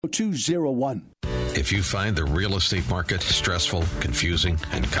201. If you find the real estate market stressful, confusing,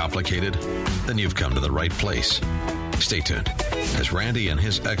 and complicated, then you've come to the right place. Stay tuned as Randy and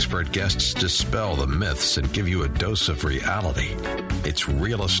his expert guests dispel the myths and give you a dose of reality. It's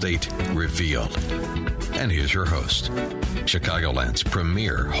Real Estate Revealed. And here's your host, Chicagoland's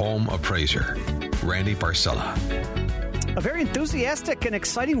premier home appraiser, Randy Barcella. A very enthusiastic and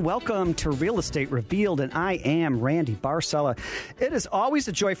exciting welcome to Real Estate Revealed, and I am Randy Barcella. It is always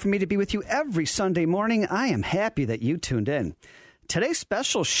a joy for me to be with you every Sunday morning. I am happy that you tuned in. Today's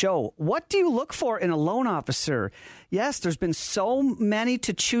special show, what do you look for in a loan officer? Yes, there's been so many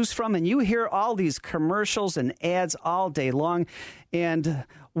to choose from, and you hear all these commercials and ads all day long. And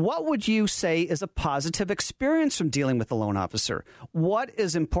what would you say is a positive experience from dealing with a loan officer? What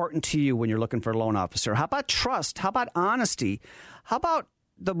is important to you when you're looking for a loan officer? How about trust? How about honesty? How about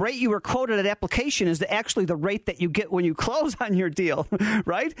the rate you were quoted at application is actually the rate that you get when you close on your deal,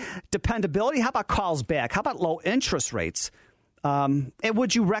 right? Dependability. How about calls back? How about low interest rates? And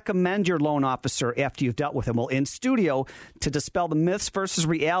would you recommend your loan officer after you've dealt with him? Well, in studio to dispel the myths versus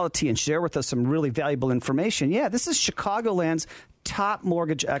reality and share with us some really valuable information. Yeah, this is Chicagoland's top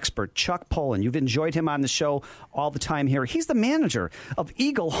mortgage expert, Chuck Poland. You've enjoyed him on the show all the time here. He's the manager of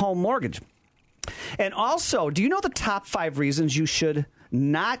Eagle Home Mortgage. And also, do you know the top 5 reasons you should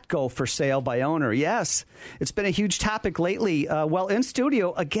not go for sale by owner? Yes, it's been a huge topic lately. Well, in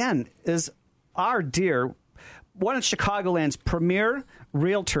studio, again, is our dear one of Chicagoland's premier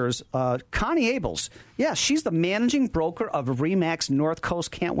realtors, Connie Abels. Yeah, she's the managing broker of RE/MAX North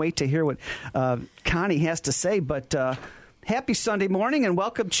Coast. Can't wait to hear what Connie has to say. But happy Sunday morning, and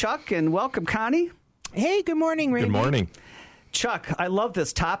welcome, Chuck, and welcome, Connie. Hey, good morning, Randy. Good morning. Chuck, I love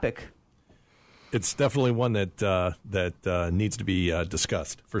this topic. It's definitely one that needs to be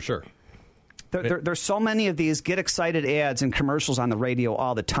discussed, for sure. There's so many of these get excited ads and commercials on the radio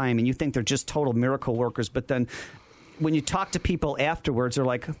all the time, and you think they're just total miracle workers. But then when you talk to people afterwards, they're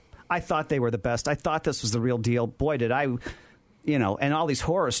like, I thought they were the best. I thought this was the real deal. Boy, did I, and all these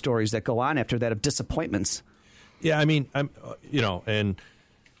horror stories that go on after that of disappointments. Yeah, I mean, and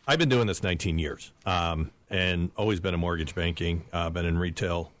I've been doing this 19 years and always been in mortgage banking, been in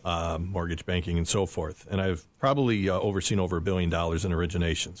retail mortgage banking and so forth. And I've probably overseen over $1 billion in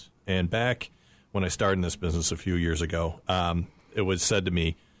originations. And back when I started in this business a few years ago, it was said to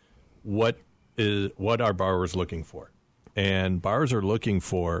me, what are borrowers looking for? And borrowers are looking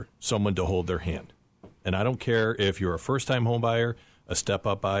for someone to hold their hand. And I don't care if you're a first-time home buyer, a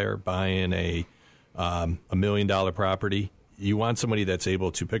step-up buyer, buying a $1 million property. You want somebody that's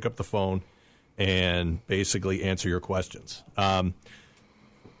able to pick up the phone and basically answer your questions. I'll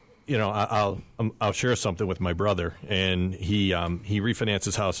share something with my brother, and he refinanced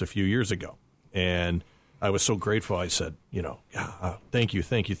his house a few years ago, and I was so grateful. I said, thank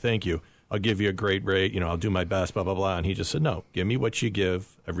you. I'll give you a great rate. I'll do my best, blah, blah, blah. And he just said, no, give me what you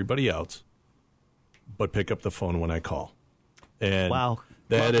give everybody else, but pick up the phone when I call. And wow.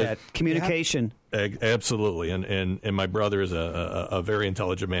 That communication. Yeah, absolutely. And my brother is a very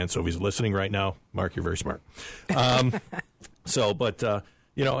intelligent man, so if he's listening right now, Mark, you're very smart. And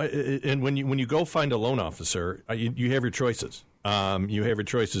when you go find a loan officer, you have your choices.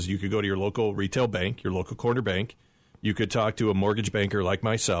 You could go to your local retail bank, your local corner bank. You could talk to a mortgage banker like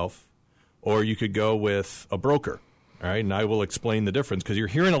myself, or you could go with a broker. All right, and I will explain the difference because you're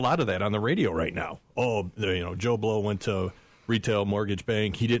hearing a lot of that on the radio right now. Oh, Joe Blow went to retail mortgage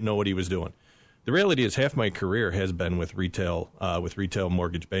bank. He didn't know what he was doing. The reality is half my career has been with retail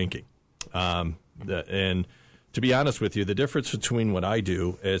mortgage banking. And to be honest with you, the difference between what I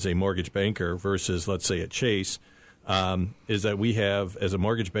do as a mortgage banker versus, let's say, at Chase, is that we have, as a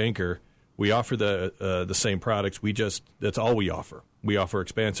mortgage banker, we offer the same products. That's all we offer. We offer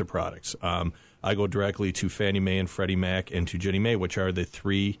expansive products. I go directly to Fannie Mae and Freddie Mac and to Ginnie Mae, which are the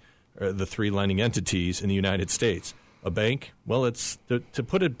three lending entities in the United States. A bank, well, it's to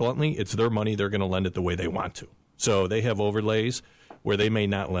put it bluntly, it's their money. They're going to lend it the way they want to. So they have overlays where they may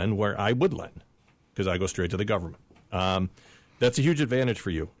not lend, where I would lend, because I go straight to the government. That's a huge advantage for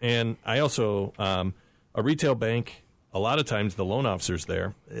you. And I also, a retail bank, a lot of times the loan officers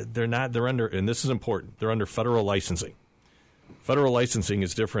there, they're under, and this is important, they're under federal licensing. Federal licensing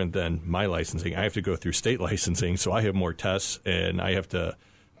is different than my licensing. I have to go through state licensing, so I have more tests, and I have to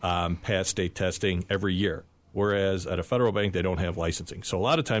pass state testing every year. Whereas at a federal bank, they don't have licensing. So a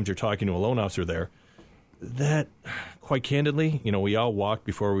lot of times you're talking to a loan officer there that, quite candidly, we all walked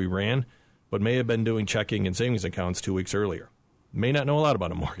before we ran, but may have been doing checking and savings accounts 2 weeks earlier. may not know a lot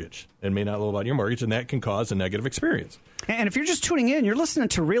about a mortgage and may not know about your mortgage, and that can cause a negative experience. And if you're just tuning in, you're listening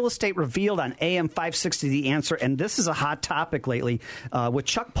to Real Estate Revealed on AM 560 The Answer, and this is a hot topic lately with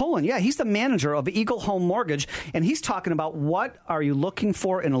Chuck Pullen. Yeah, he's the manager of Eagle Home Mortgage, and he's talking about what are you looking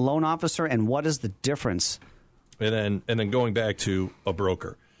for in a loan officer and what is the difference. And then going back to a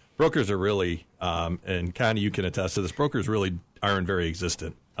broker. Brokers are really, and Connie, you can attest to this, brokers really aren't very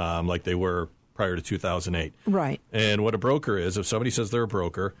existent like they were prior to 2008. Right. And what a broker is, if somebody says they're a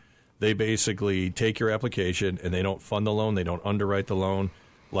broker, they basically take your application and they don't fund the loan, they don't underwrite the loan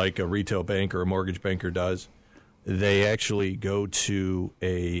like a retail bank or a mortgage banker does. They actually go to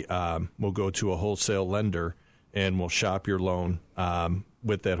will go to a wholesale lender and will shop your loan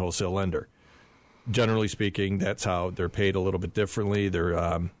with that wholesale lender. Generally speaking, that's how they're paid a little bit differently.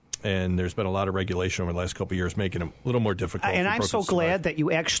 And there's been a lot of regulation over the last couple of years, making it a little more difficult. And I'm so glad that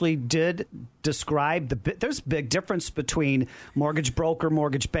you actually did describe there's a big difference between mortgage broker,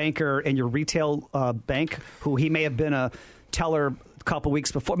 mortgage banker, and your retail bank, who he may have been a teller a couple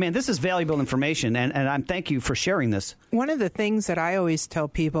weeks before. Man, this is valuable information, and I'm thank you for sharing this. One of the things that I always tell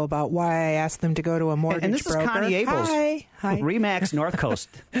people about why I ask them to go to a mortgage and this broker. Is Connie Abels. Hi. RE/MAX North Coast.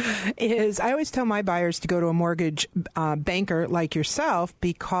 Is I always tell my buyers to go to a mortgage banker like yourself,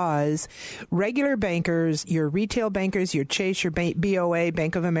 because regular bankers, your retail bankers, your Chase, your BOA,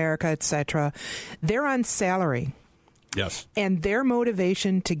 Bank of America, etc., they're on salary. Yes. And their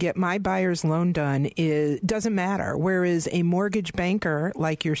motivation to get my buyer's loan done doesn't matter. Whereas a mortgage banker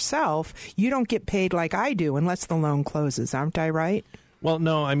like yourself, you don't get paid like I do unless the loan closes. Aren't I right? Well,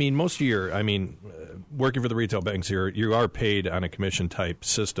 no. I mean, working for the retail banks here, you are paid on a commission type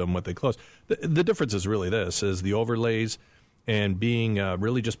system when they close. The difference is really this, is the overlays and being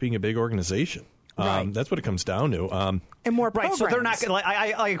really just being a big organization. Right. That's what it comes down to. And more right. programs. So they're not.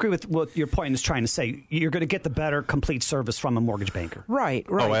 I agree with what your point is trying to say. You're going to get the better complete service from a mortgage banker. Right.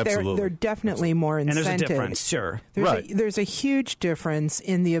 Oh, absolutely. They're definitely more incentive. And there's a difference, sure. There's a huge difference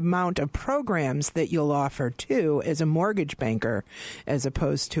in the amount of programs that you'll offer too as a mortgage banker, as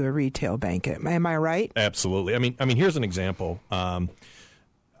opposed to a retail bank. Am I right? Absolutely. I mean, here's an example.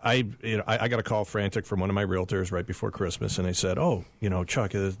 I got a call frantic from one of my realtors right before Christmas, and they said, "Oh,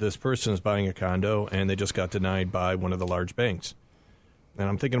 Chuck, this person is buying a condo, and they just got denied by one of the large banks." And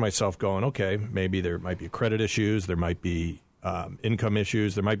I'm thinking to myself, going, "Okay, maybe there might be credit issues, there might be income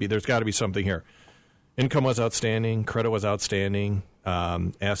issues, there's got to be something here." Income was outstanding, credit was outstanding,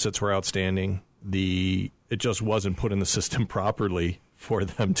 assets were outstanding. It just wasn't put in the system properly for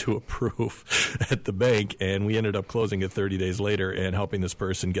them to approve at the bank, and we ended up closing it 30 days later and helping this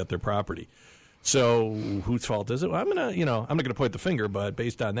person get their property. So whose fault is it? Well, I'm not going to point the finger, but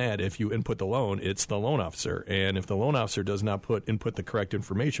based on that, if you input the loan, it's the loan officer. And if the loan officer does not input the correct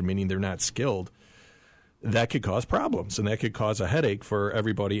information, meaning they're not skilled, that could cause problems, and that could cause a headache for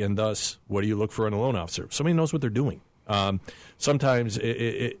everybody. And thus, what do you look for in a loan officer? Somebody knows what they're doing. Sometimes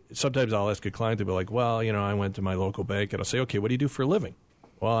I'll ask a client to be like, "Well, I went to my local bank," and I'll say, "Okay, what do you do for a living?"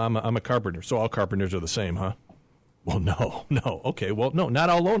 "Well, I'm a carpenter." "So all carpenters are the same, huh?" "Well, no. Okay, well, no, not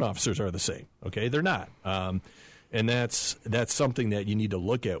all loan officers are the same. Okay, they're not. And that's something that you need to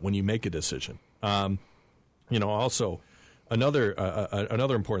look at when you make a decision. Also, another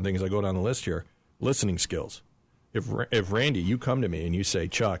important thing as I go down the list here, listening skills. If Randy, you come to me and you say,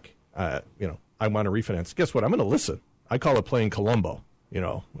 "Chuck, I want to refinance," guess what? I'm going to listen. I call it playing Columbo.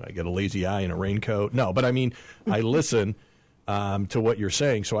 I get a lazy eye and a raincoat. No, but I mean, I listen to what you're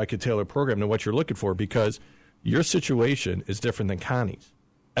saying so I could tailor a program to what you're looking for, because your situation is different than Connie's.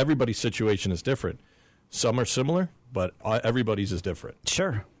 Everybody's situation is different. Some are similar, but everybody's is different.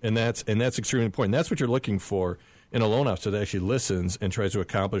 Sure. And that's extremely important. That's what you're looking for in a loan officer that actually listens and tries to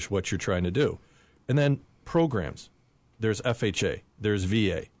accomplish what you're trying to do. And then programs. There's FHA. There's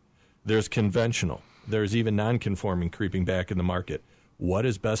VA. There's conventional. There's even non-conforming creeping back in the market. What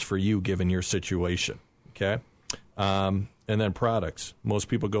is best for you given your situation? Okay? And then products. Most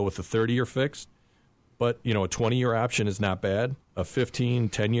people go with a 30-year fixed, but, a 20-year option is not bad. A 15,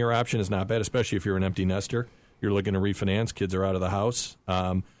 10-year option is not bad, especially if you're an empty nester. You're looking to refinance, kids are out of the house.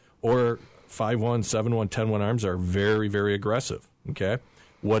 Or 5-1, 7-1, 10-1 arms are very, very aggressive. Okay?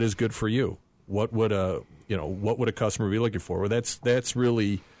 What is good for you? What would a customer be looking for? Well, that's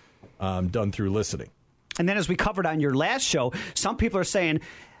really done through listening. And then, as we covered on your last show, some people are saying,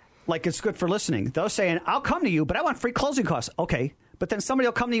 like, it's good for listening. They're saying, "I'll come to you, but I want free closing costs." Okay, But then somebody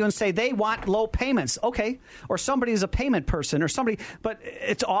will come to you and say they want low payments. Okay. Or somebody's a payment person or somebody. But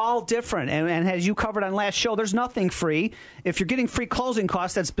it's all different. And as you covered on last show, there's nothing free. If you're getting free closing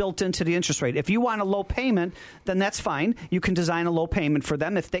costs, that's built into the interest rate. If you want a low payment, then that's fine. You can design a low payment for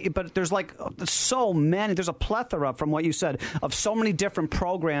them. But there's like so many. There's a plethora, from what you said, of so many different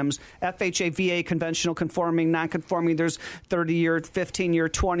programs. FHA, VA, conventional, conforming, non-conforming. There's 30-year, 15-year,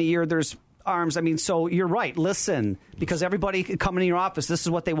 20-year. There's ARMs. I mean, so you're right. Listen, because everybody coming in your office, this is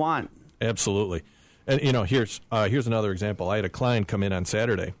what they want. Absolutely. And, here's another example. I had a client come in on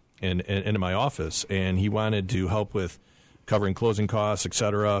Saturday into my office, and he wanted to help with covering closing costs, et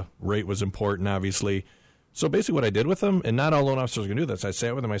cetera. Rate was important, obviously. So basically what I did with him, and not all loan officers can do this, I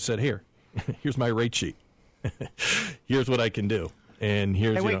sat with him, I said, here's my rate sheet. Here's what I can do. And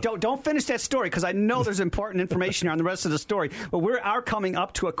here's, hey, wait, don't finish that story, because I know there's important information here on the rest of the story. But we are coming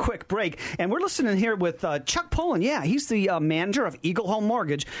up to a quick break, and we're listening here with Chuck Pullen. Yeah, he's the manager of Eagle Home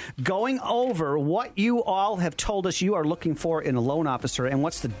Mortgage, going over what you all have told us you are looking for in a loan officer, and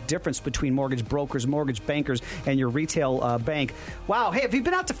what's the difference between mortgage brokers, mortgage bankers, and your retail bank. Wow. Hey, have you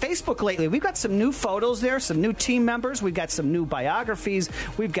been out to Facebook lately? We've got some new photos there, some new team members. We've got some new biographies.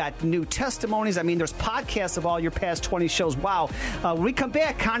 We've got new testimonies. I mean, there's podcasts of all your past 20 shows. Wow. When we come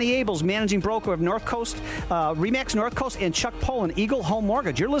back, Connie Abels, managing broker of North Coast, RE/MAX North Coast, and Chuck Pullen, Eagle Home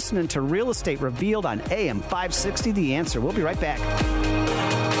Mortgage. You're listening to Real Estate Revealed on AM 560, The Answer. We'll be right back.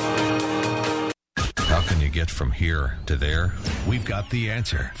 How can you get from here to there? We've got the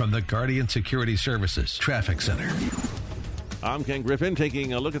answer from the Guardian Security Services Traffic Center. I'm Ken Griffin,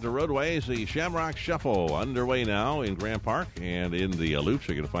 taking a look at the roadways. The Shamrock Shuffle underway now in Grant Park, and in the loops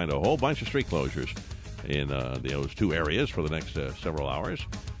you're going to find a whole bunch of street closures in those two areas for the next several hours.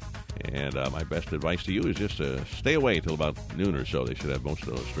 And my best advice to you is just stay away till about noon or so. They should have most of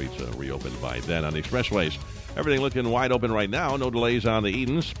those streets reopened by then. On the expressways, everything looking wide open right now. No delays on the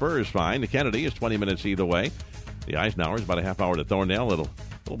Eden. Spur is fine. The Kennedy is 20 minutes either way. The Eisenhower is about a half hour to Thorndale. Little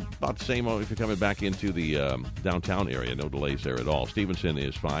about the same if you're coming back into the downtown area. No delays there at all. Stevenson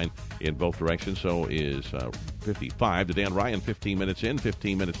is fine in both directions. So is 55. The Dan Ryan, 15 minutes in,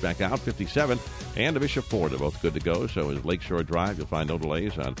 15 minutes back out. 57. And the Bishop Ford are both good to go. So is Lakeshore Drive. You'll find no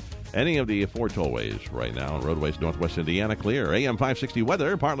delays on any of the four tollways right now. Roadways northwest Indiana clear. AM 560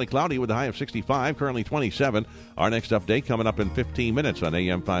 weather, partly cloudy with a high of 65, currently 27. Our next update coming up in 15 minutes on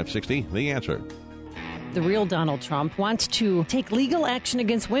AM 560. The Answer. The real Donald Trump wants to take legal action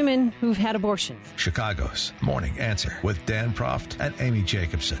against women who've had abortions. Chicago's Morning Answer with Dan Proft and Amy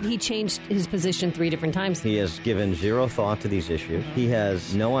Jacobson. He changed his position 3 different times. He has given zero thought to these issues. He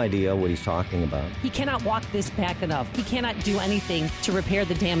has no idea what he's talking about. He cannot walk this back enough. He cannot do anything to repair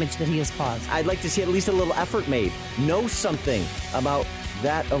the damage that he has caused. I'd like to see at least a little effort made. Know something about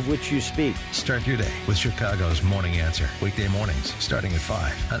that of which you speak. Start your day with Chicago's Morning Answer. Weekday mornings starting at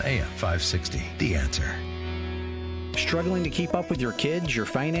 5 on AM 560. The Answer. Struggling to keep up with your kids, your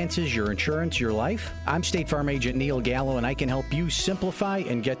finances, your insurance, your life? I'm State Farm Agent Neil Gallo, and I can help you simplify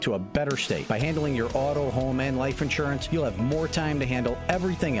and get to a better state. By handling your auto, home, and life insurance, you'll have more time to handle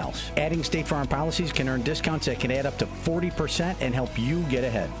everything else. Adding State Farm policies can earn discounts that can add up to 40% and help you get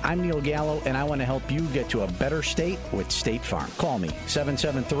ahead. I'm Neil Gallo, and I want to help you get to a better state with State Farm. Call me,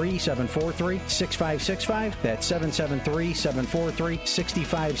 773-743-6565. That's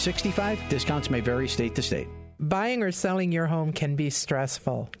 773-743-6565. Discounts may vary state to state. Buying or selling your home can be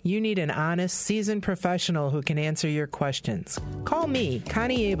stressful. You need an honest, seasoned professional who can answer your questions. Call me,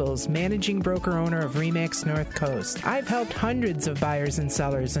 Connie Abels, managing broker-owner of RE/MAX North Coast. I've helped hundreds of buyers and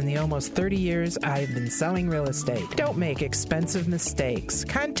sellers in the almost 30 years I've been selling real estate. Don't make expensive mistakes.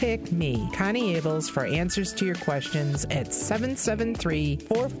 Contact me, Connie Abels, for answers to your questions at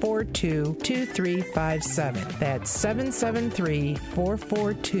 773-442-2357. That's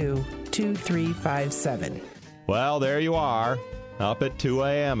 773-442-2357. Well, there you are, up at 2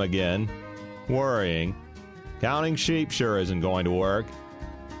 a.m. again, worrying. Counting sheep sure isn't going to work.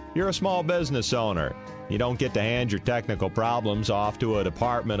 You're a small business owner. You don't get to hand your technical problems off to a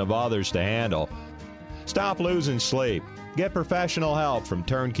department of others to handle. Stop losing sleep. Get professional help from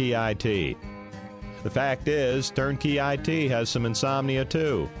Turnkey IT. The fact is, Turnkey IT has some insomnia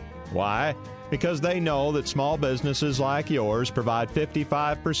too. Why? Because they know that small businesses like yours provide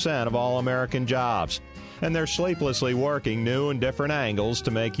 55% of all American jobs, and they're sleeplessly working new and different angles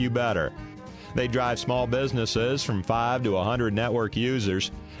to make you better. They drive small businesses from 5 to 100 network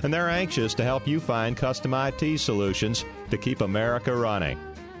users, and they're anxious to help you find custom IT solutions to keep America running.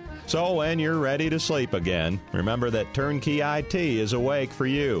 So when you're ready to sleep again, remember that Turnkey IT is awake for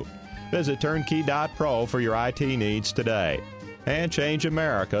you. Visit turnkey.pro for your IT needs today, and change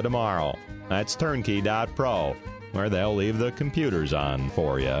America tomorrow. That's turnkey.pro. where they'll leave the computers on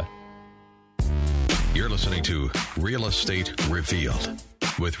for you. You're listening to Real Estate Revealed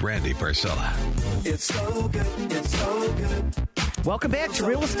with Randy Barcella. It's so good. It's so good. Welcome back to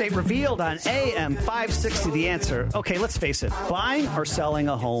Real Estate Revealed on AM 560 The Answer. Okay, let's face it. Buying or selling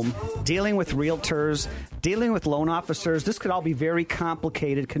a home, dealing with realtors, dealing with loan officers, this could all be very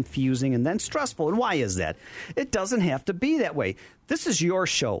complicated, confusing, and then stressful. And why is that? It doesn't have to be that way. This is your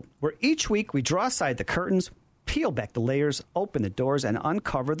show, where each week we draw aside the curtains, peel back the layers, open the doors, and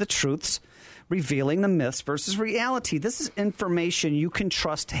uncover the truths, revealing the myths versus reality. This is information you can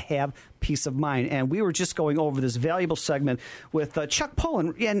trust to have peace of mind. And we were just going over this valuable segment with Chuck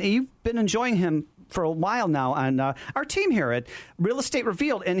Pullen, and you've been enjoying him for a while now on our team here at Real Estate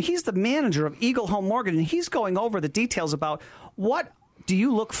Revealed. And he's the manager of Eagle Home Mortgage, and he's going over the details about what do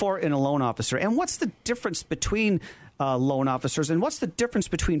you look for in a loan officer, and what's the difference between loan officers, and what's the difference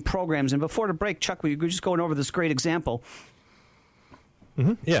between programs. And before the break, Chuck, we were just going over this great example.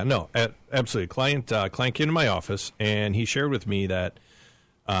 Mm-hmm. Yeah, no, absolutely. Client came to my office, and he shared with me that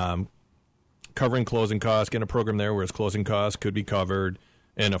covering closing costs, getting a program there where his closing costs could be covered,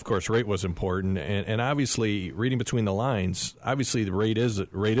 and of course, rate was important. And obviously, reading between the lines, obviously the rate is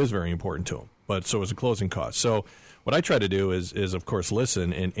very important to him, but so is the closing cost. So what I try to do is of course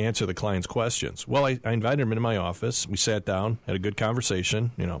listen and answer the client's questions. Well, I invited him into my office. We sat down, had a good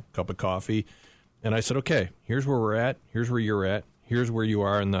conversation, cup of coffee, and I said, okay, here's where we're at. Here's where you're at. Here's where you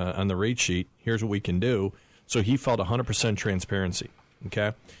are on the rate sheet. Here's what we can do. So he felt 100% transparency.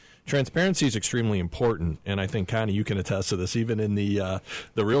 Okay, transparency is extremely important, and I think Connie, you can attest to this. Even in the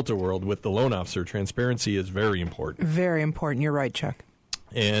realtor world with the loan officer, transparency is very important. Very important. You're right, Chuck.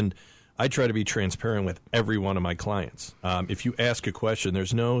 And I try to be transparent with every one of my clients. If you ask a question,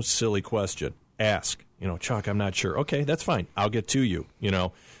 there's no silly question. Ask. Chuck, I'm not sure. Okay, that's fine. I'll get to you.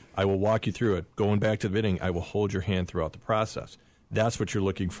 I will walk you through it. Going back to the bidding, I will hold your hand throughout the process. That's what you're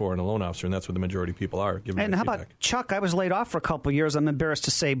looking for in a loan officer, and that's what the majority of people are. And how about, Chuck, I was laid off for a couple of years. I'm embarrassed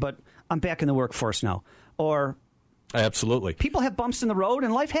to say, but I'm back in the workforce now. Or absolutely. People have bumps in the road,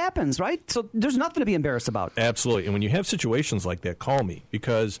 and life happens, right? So there's nothing to be embarrassed about. Absolutely. And when you have situations like that, call me,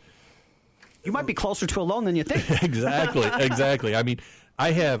 because you might be closer to a loan than you think. Exactly. I mean,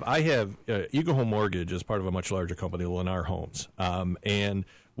 I have Eagle Home Mortgage as part of a much larger company, Lennar Homes, and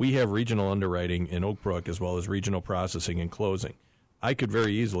we have regional underwriting in Oak Brook as well as regional processing and closing. I could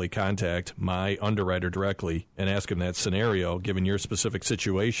very easily contact my underwriter directly and ask him that scenario, given your specific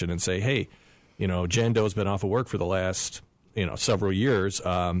situation, and say, hey, Jan Doe's been off of work for the last, several years.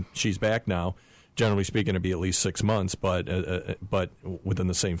 She's back now. Generally speaking, it'd be at least 6 months, but within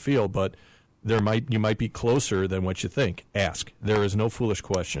the same field. But you might be closer than what you think. Ask. There is no foolish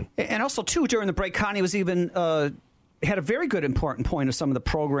question. And also, too, during the break, Connie was even had a very good important point of some of the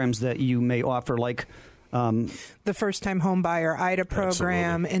programs that you may offer, like the first-time home buyer IDA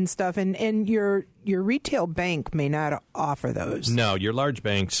program. Absolutely. And stuff, and your retail bank may not offer those. No, your large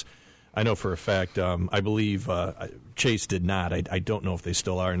banks, I know for a fact. I believe Chase did not. I don't know if they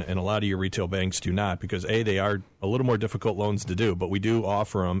still are, and a lot of your retail banks do not, because they are a little more difficult loans to do. But we do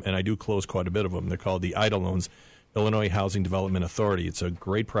offer them, and I do close quite a bit of them. They're called the IDA loans, Illinois Housing Development Authority. It's a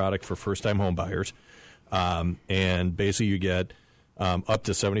great product for first-time home buyers, and basically you get up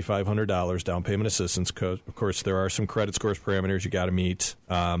to $7,500 down payment assistance. Of course, there are some credit scores parameters you got to meet,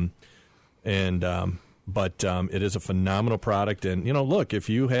 but it is a phenomenal product. And look, if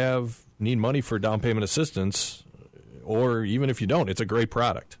you need money for down payment assistance, or even if you don't, it's a great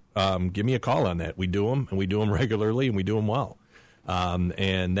product. Give me a call on that. We do them, and we do them regularly, and we do them well.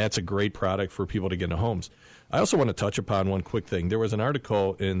 And that's a great product for people to get into homes. I also want to touch upon one quick thing. There was an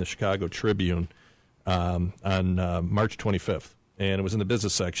article in the Chicago Tribune on March 25th. And it was in the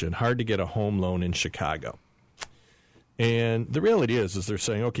business section, hard to get a home loan in Chicago. And the reality is they're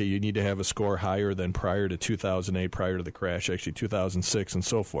saying, okay, you need to have a score higher than prior to 2008, prior to the crash, actually 2006, and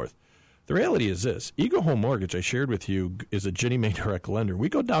so forth. The reality is this. Eagle Home Mortgage, I shared with you, is a Ginnie Mae direct lender. We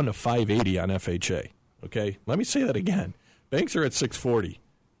go down to 580 on FHA. Okay? Let me say that again. Banks are at 640.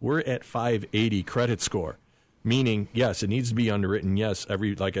 We're at 580 credit score, meaning, yes, it needs to be underwritten. Yes,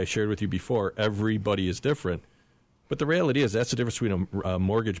 like I shared with you before, everybody is different. But the reality is that's the difference between a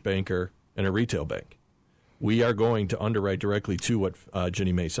mortgage banker and a retail bank. We are going to underwrite directly to what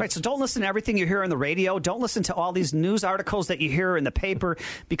Ginnie Mae says. Right, so don't listen to everything you hear on the radio. Don't listen to all these news articles that you hear in the paper,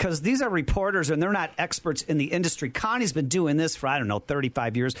 because these are reporters and they're not experts in the industry. Connie's been doing this for,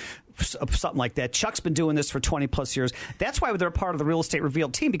 35 years. something like that. Chuck's been doing this for 20 plus years. That's why they're part of the Real Estate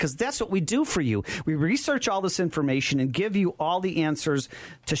Revealed team, because that's what we do for you. We research all this information and give you all the answers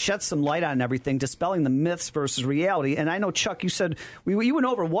to shed some light on everything, dispelling the myths versus reality. And I know, Chuck, you said you went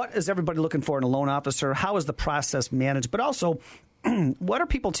over what is everybody looking for in a loan officer, how is the process managed, but also what are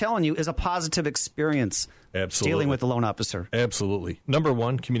people telling you is a positive experience dealing with the loan officer? Absolutely. Number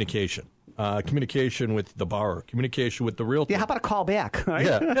one, communication. Communication with the borrower, communication with the realtor. Yeah, how about a call back? Right?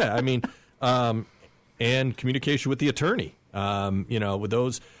 Yeah. I mean, and communication with the attorney.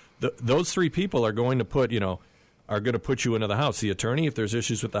 With those three people are going to put you into the house. The attorney, if there's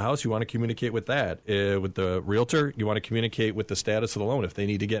issues with the house, you want to communicate with that. With the realtor, you want to communicate with the status of the loan if they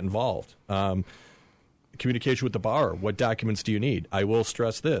need to get involved. Communication with the borrower. What documents do you need? I will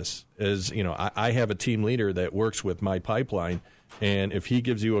stress this: I have a team leader that works with my pipeline, and if he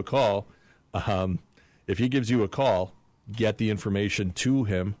gives you a call. Get the information to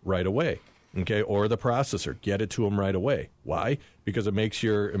him right away, okay? Or the processor, get it to him right away. Why? Because it makes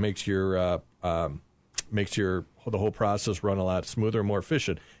the whole process run a lot smoother, more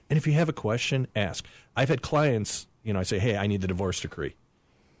efficient. And if you have a question, ask. I've had clients, I say, hey, I need the divorce decree.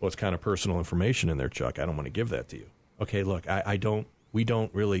 Well, it's kind of personal information in there, Chuck. I don't want to give that to you. Okay, look, we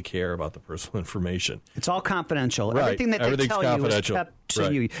don't really care about the personal information. It's all confidential. Right. Everything that they tell you is kept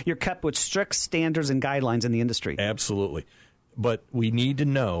to you. You're kept with strict standards and guidelines in the industry. Absolutely. But we need to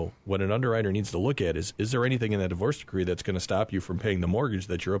know what an underwriter needs to look at is there anything in that divorce decree that's going to stop you from paying the mortgage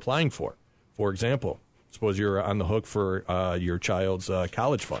that you're applying for? For example, suppose you're on the hook for your child's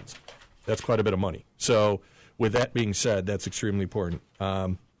college funds. That's quite a bit of money. So with that being said, that's extremely important.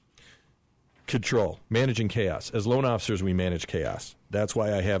 Control, managing chaos. As loan officers, we manage chaos. That's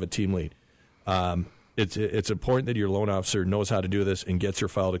why I have a team lead. It's important that your loan officer knows how to do this and gets your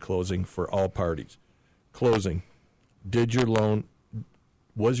file to closing for all parties. Closing.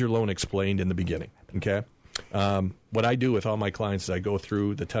 Was your loan explained in the beginning? Okay. What I do with all my clients is I go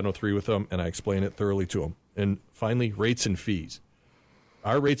through the 1003 with them and I explain it thoroughly to them. And finally, rates and fees.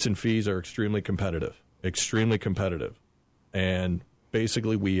 Our rates and fees are extremely competitive. And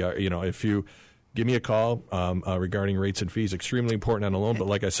basically, we are, if you give me a call regarding rates and fees, extremely important on a loan. But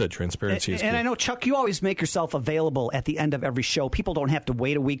like I said, transparency is key. And I know, Chuck, you always make yourself available at the end of every show. People don't have to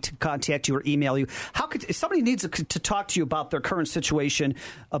wait a week to contact you or email you. If somebody needs to talk to you about their current situation,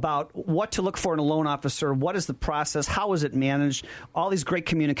 about what to look for in a loan officer, what is the process, how is it managed, all these great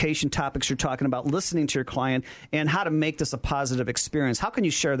communication topics you're talking about, listening to your client, and how to make this a positive experience. How can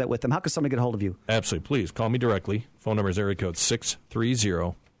you share that with them? How can somebody get a hold of you? Absolutely. Please call me directly. Phone number is area code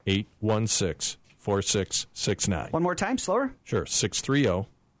 630-816-4669. One more time, slower? Sure,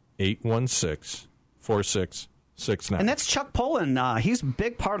 630-816-4669. And that's Chuck Poland. He's a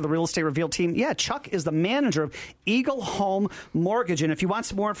big part of the Real Estate Revealed team. Yeah, Chuck is the manager of Eagle Home Mortgage. And if you want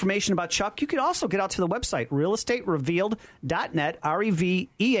some more information about Chuck, you can also get out to the website, realestaterevealed.net,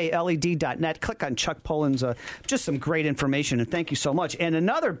 REVEALED.net. Click on Chuck Poland's, just some great information. And thank you so much. And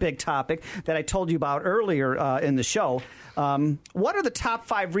another big topic that I told you about earlier in the show, what are the top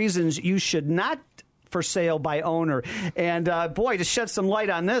 5 reasons you should not for sale by owner? And boy, to shed some light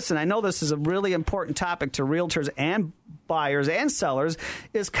on this, and I know this is a really important topic to realtors and buyers and sellers,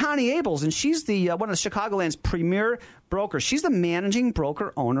 is Connie Abels, and she's the one of the Chicagoland's premier brokers. She's the managing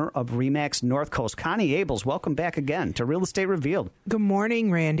broker owner of RE/MAX North Coast. Connie Abels, welcome back again to Real Estate Revealed. Good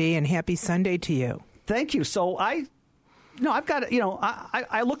morning, Randy, and happy Sunday to you. Thank you. So I've got,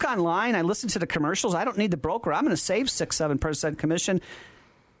 I look online, I listen to the commercials. I don't need the broker. I'm going to save 6-7% commission.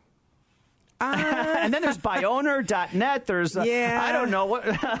 And then there's buyowner.net. There's, I don't know what.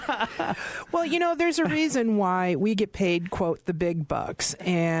 Well, there's a reason why we get paid, quote, the big bucks.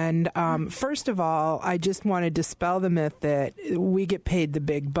 And first of all, I just want to dispel the myth that we get paid the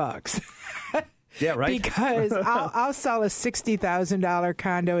big bucks. Yeah, right. Because I'll sell a $60,000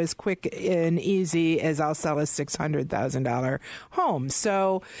 condo as quick and easy as I'll sell a $600,000 home.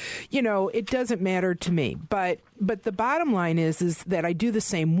 So, it doesn't matter to me. But the bottom line is that I do the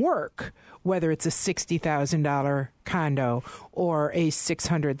same work, whether it's a $60,000 condo or a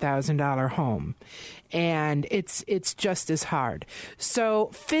 $600,000 home. And it's just as hard. So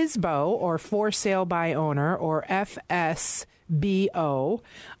FSBO, or for sale by owner, or FSBO,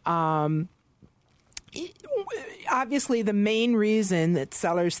 obviously, the main reason that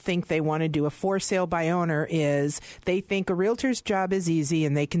sellers think they want to do a for sale by owner is they think a realtor's job is easy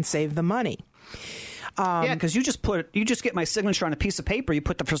and they can save the money. Yeah, because you just get my signature on a piece of paper, you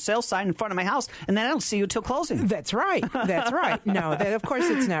put the for sale sign in front of my house, and then I don't see you until closing. That's right. No, of course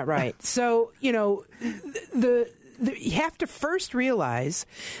it's not right. So, you have to first realize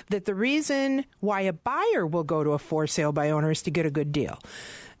that the reason why a buyer will go to a for sale by owner is to get a good deal.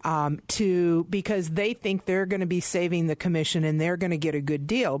 because they think they're going to be saving the commission and they're going to get a good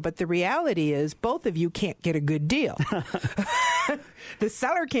deal. But the reality is both of you can't get a good deal. The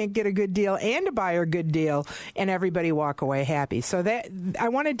seller can't get a good deal and a buyer a good deal, and everybody walk away happy. So that I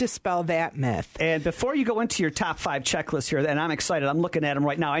want to dispel that myth. And before you go into your top 5 checklist here, and I'm excited, I'm looking at them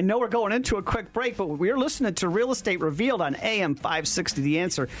right now. I know we're going into a quick break, but we're listening to Real Estate Revealed on AM 560, The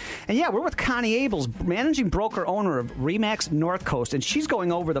Answer. And yeah, we're with Connie Abels, managing broker owner of RE/MAX North Coast, and she's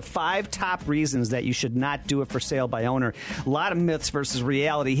going over the 5 top reasons that you should not do it for sale by owner. A lot of myths versus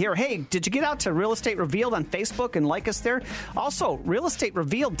reality here. Hey, did you get out to Real Estate Revealed on Facebook and like us there? Also,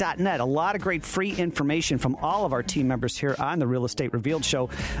 realestaterevealed.net. A lot of great free information from all of our team members here on the Real Estate Revealed show.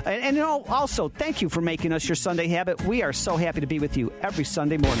 And also, thank you for making us your Sunday habit. We are so happy to be with you every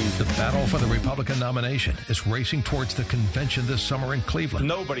Sunday morning. The battle for the Republican nomination is racing towards the convention this summer in Cleveland.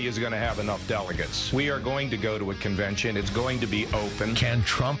 Nobody is going to have enough delegates. We are going to go to a convention. It's going to be open. Can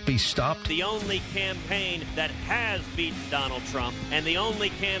Trump be stopped? The only campaign that has beaten Donald Trump and the only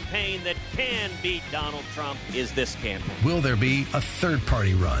campaign that can beat Donald Trump is this campaign. Will there be a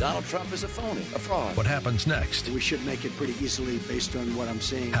third-party run? Donald Trump is a phony, a fraud. What happens next? We should make it pretty easily based on what I'm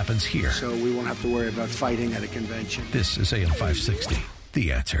saying. Happens here. So we won't have to worry about fighting at a convention. This is AM 560,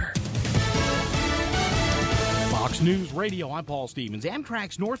 The Answer. Fox News Radio, I'm Paul Stevens.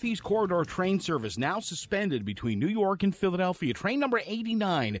 Amtrak's Northeast Corridor train service now suspended between New York and Philadelphia. Train number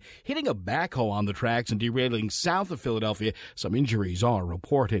 89 hitting a backhoe on the tracks and derailing south of Philadelphia. Some injuries are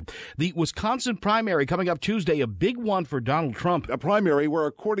reported. The Wisconsin primary coming up Tuesday, a big one for Donald Trump. A primary where,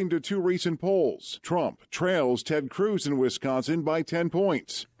 according to 2 recent polls, Trump trails Ted Cruz in Wisconsin by 10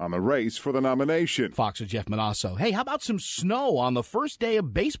 points on the race for the nomination. Fox's Jeff Manasso. Hey, how about some snow on the first day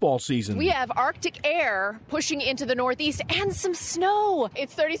of baseball season? We have Arctic air pushing into the Northeast and some snow.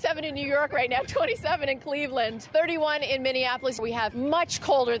 It's 37 in New York right now, 27 in Cleveland, 31 in Minneapolis. We have much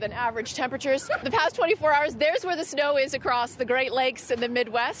colder than average temperatures. The past 24 hours, there's where the snow is across the Great Lakes and the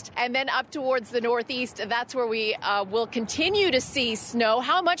Midwest, and then up towards the Northeast. That's where we will continue to see snow.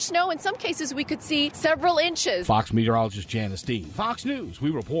 How much snow? In some cases, we could see several inches. Fox meteorologist Janice Dean. Fox News, we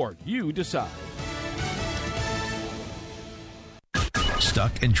report, you decide.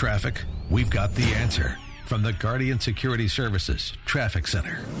 Stuck in traffic? We've got the answer. From the Guardian Security Services Traffic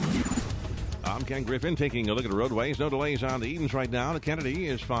Center. I'm Ken Griffin taking a look at the roadways. No delays on the Edens right now. The Kennedy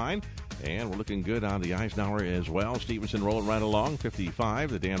is fine. And we're looking good on the Eisenhower as well. Stevenson rolling right along.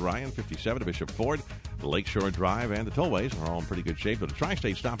 55, the Dan Ryan. 57, the Bishop Ford. The Lakeshore Drive and the tollways are all in pretty good shape. But the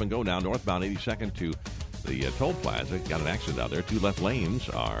Tri-State stop and go now northbound 82nd to the toll plaza. Got an accident out there. 2 left lanes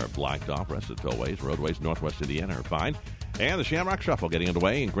are blocked off. Rest of the tollways, roadways, northwest Indiana are fine. And the Shamrock Shuffle getting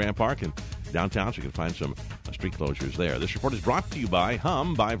underway in Grant Park and downtown, so you can find some street closures there. This report is brought to you by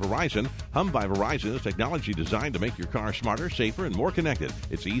Hum by Verizon. Hum by Verizon is technology designed to make your car smarter, safer, and more connected.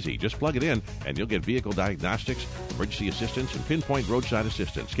 It's easy. Just plug it in, and you'll get vehicle diagnostics, emergency assistance, and pinpoint roadside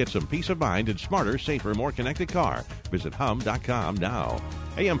assistance. Get some peace of mind and smarter, safer, more connected car. Visit hum.com now.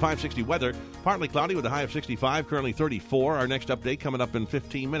 AM 560 weather, partly cloudy with a high of 65, currently 34. Our next update coming up in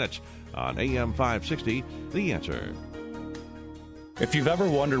 15 minutes on AM 560, The Answer. If you've ever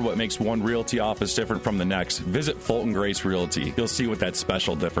wondered what makes one realty office different from the next, visit Fulton Grace Realty. You'll see what that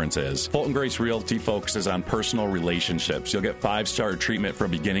special difference is. Fulton Grace Realty focuses on personal relationships. You'll get 5-star treatment from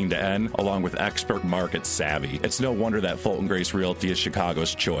beginning to end, along with expert market savvy. It's no wonder that Fulton Grace Realty is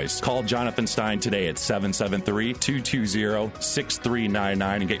Chicago's choice. Call Jonathan Stein today at 773-220-6399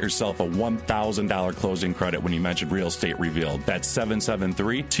 and get yourself a $1,000 closing credit when you mention Real Estate Revealed. That's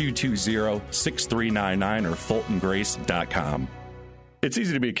 773-220-6399 or FultonGrace.com. It's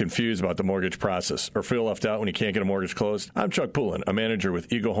easy to be confused about the mortgage process or feel left out when you can't get a mortgage closed. I'm Chuck Poulin, a manager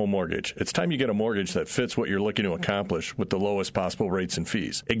with Eagle Home Mortgage. It's time you get a mortgage that fits what you're looking to accomplish with the lowest possible rates and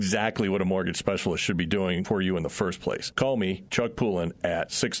fees. Exactly what a mortgage specialist should be doing for you in the first place. Call me, Chuck Poulin, at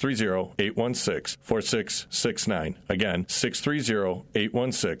 630-816-4669. Again,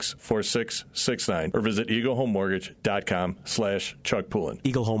 630-816-4669. Or visit EagleHomeMortgage.com/Chuck Poulin.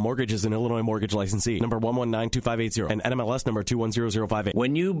 Eagle Home Mortgage is an Illinois mortgage licensee. Number 1192580 and NMLS number 210058.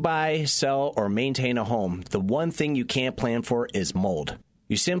 When you buy, sell, or maintain a home, the one thing you can't plan for is mold.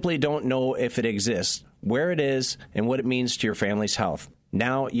 You simply don't know if it exists, where it is, and what it means to your family's health.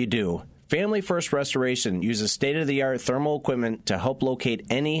 Now you do. Family First Restoration uses state-of-the-art thermal equipment to help locate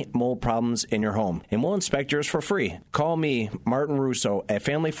any mold problems in your home, and we'll inspect yours for free. Call me, Martin Russo, at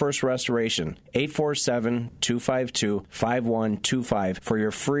Family First Restoration, 847-252-5125 for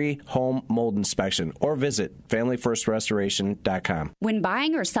your free home mold inspection, or visit FamilyFirstRestoration.com. When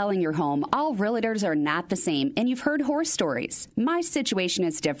buying or selling your home, all realtors are not the same, and you've heard horror stories. My situation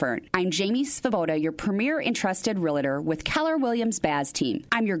is different. I'm Jamie Svoboda, your premier and trusted realtor with Keller Williams Baz team.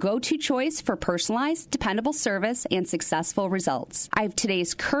 I'm your go-to choice for personalized, dependable service and successful results. I have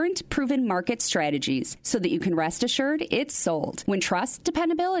today's current proven market strategies so that you can rest assured it's sold. When trust,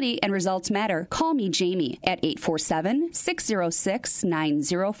 dependability, and results matter, call me Jamie at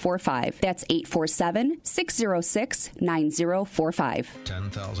 847-606-9045. That's 847-606-9045.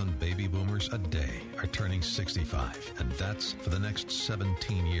 10,000 baby boomers a day are turning 65, and that's for the next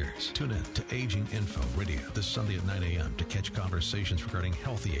 17 years. Tune in to Aging Info Radio this Sunday at 9 a.m. to catch conversations regarding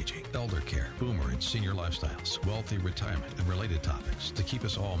healthy aging, elder care, boomer and senior lifestyles, wealthy retirement, and related topics to keep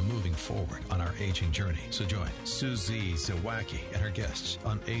us all moving forward on our aging journey. So join Susie Zawacki and her guests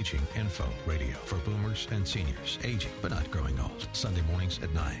on Aging Info Radio for boomers and seniors, aging but not growing old. Sunday mornings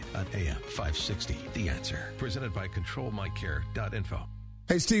at 9 on AM 560. The Answer. Presented by ControlMyCare.info.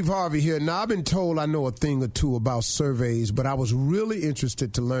 Hey, Steve Harvey here. Now, I've been told I know a thing or two about surveys, but I was really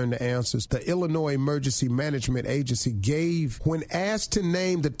interested to learn the answers the Illinois Emergency Management Agency gave when asked to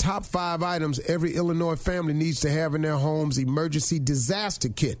name the top 5 items every Illinois family needs to have in their home's emergency disaster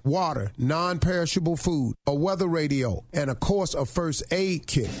kit: water, non-perishable food, a weather radio, and, of course, a first aid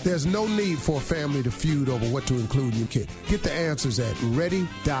kit. There's no need for a family to feud over what to include in your kit. Get the answers at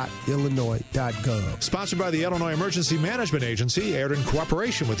ready.illinois.gov. Sponsored by the Illinois Emergency Management Agency, aired in cooperation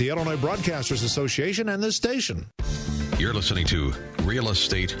with the Illinois Broadcasters Association and this station. You're listening to Real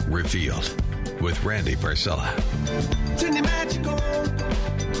Estate Revealed with Randy Barcella. Turn the magical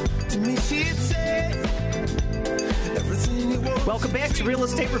to me, she'd say. Welcome back to Real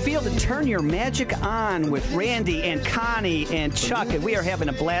Estate Revealed, and turn your magic on with Randy and Connie and Chuck. And we are having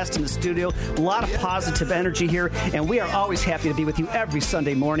a blast in the studio. A lot of positive energy here, and we are always happy to be with you every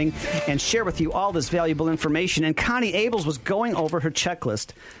Sunday morning and share with you all this valuable information. And Connie Abels was going over her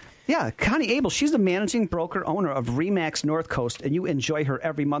checklist. Yeah, Connie Abel, she's the managing broker owner of RE/MAX North Coast, and you enjoy her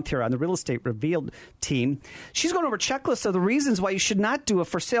every month here on the Real Estate Revealed team. She's going over a checklist of the reasons why you should not do a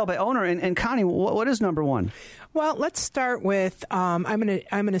for sale by owner. And Connie, what is number one? Well, let's start with I'm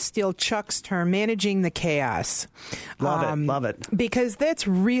gonna steal Chuck's term, managing the chaos. Love it. Because that's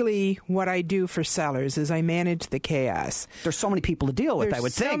really what I do for sellers is I manage the chaos. There's so many people to deal with, I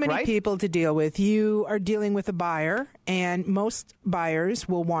would think, right? So many people to deal with. You are dealing with a buyer, and most buyers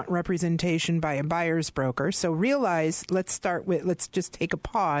will want representation by a buyer's broker. So realize, let's just take a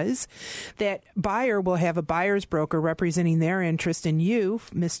pause, that buyer will have a buyer's broker representing their interest, and you,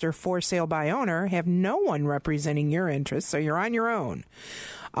 Mr. For Sale by Owner, have no one representing your interests, so you're on your own.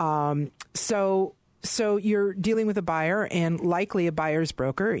 So you're dealing with a buyer and likely a buyer's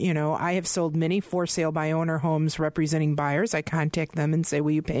broker. You know, I have sold many for sale by owner homes representing buyers. I contact them and say, will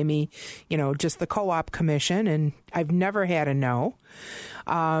you pay me, just the co-op commission? And I've never had a no.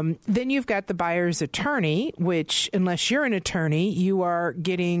 Then you've got the buyer's attorney, which, unless you're an attorney, you are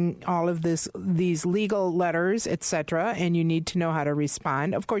getting all of these legal letters, etc., and you need to know how to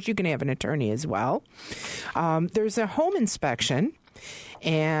respond. Of course, you can have an attorney as well. There's a home inspection,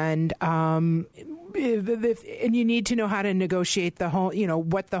 and you need to know how to negotiate the home,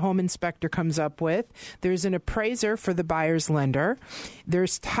 what the home inspector comes up with. There's an appraiser for the buyer's lender.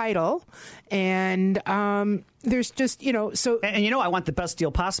 There's title, and there's just, so. And I want the best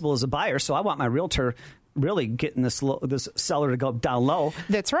deal possible as a buyer, so I want my realtor really getting this seller to go down low.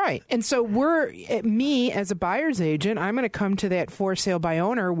 That's right. And so me as a buyer's agent, I'm going to come to that for sale by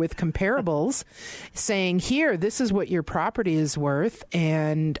owner with comparables saying, here, this is what your property is worth.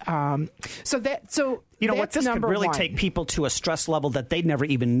 And so this could really take people to a stress level that they never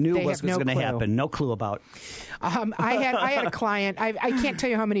even knew was going to happen. No clue about. I had a client. I can't tell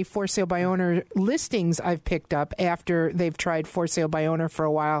you how many for sale by owner listings I've picked up after they've tried for sale by owner for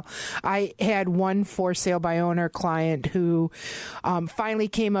a while. I had one for sale by owner client who finally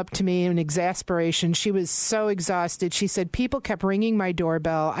came up to me in exasperation. She was so exhausted. She said, people kept ringing my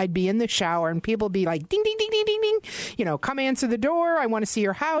doorbell. I'd be in the shower and people would be like, ding, ding, ding, ding, ding, ding. Come answer the door. I want to see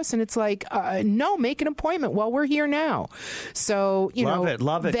your house. And it's like, no, make an appointment while we're here now. So,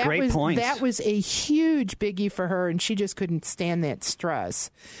 love it. Great point. That was a huge biggie for her, and she just couldn't stand that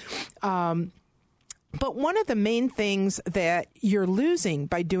stress. But one of the main things that you're losing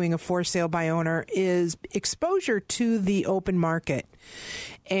by doing a for sale by owner is exposure to the open market.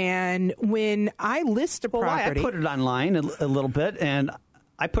 And when I list a property, I put it online a little bit, and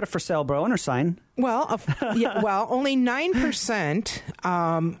I put a for sale by owner sign. Well, only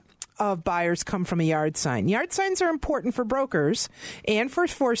 9% of buyers come from a yard sign. Yard signs are important for brokers and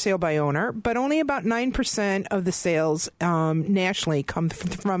for sale by owner, but only about 9% of the sales nationally come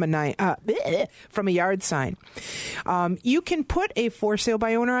from a yard sign. You can put a for sale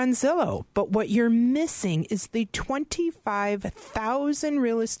by owner on Zillow, but what you're missing is the 25,000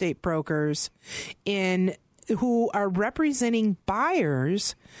 real estate brokers who are representing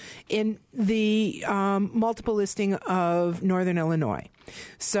buyers in the multiple listing of Northern Illinois.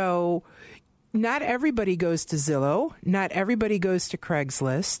 So not everybody goes to Zillow. Not everybody goes to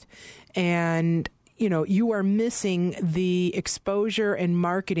Craigslist. And, you are missing the exposure and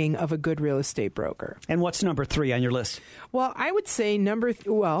marketing of a good real estate broker. And what's number 3 on your list? Well, I would say number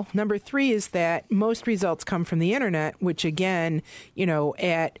 3 is that most results come from the internet, which again,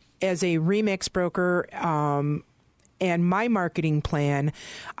 as a Remix broker, and my marketing plan,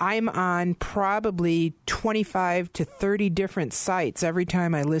 I'm on probably 25 to 30 different sites every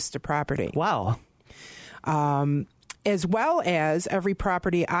time I list a property. Wow. As well as every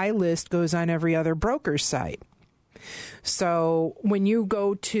property I list goes on every other broker's site. So when you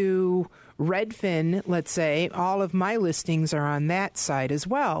go to Redfin, let's say, all of my listings are on that site as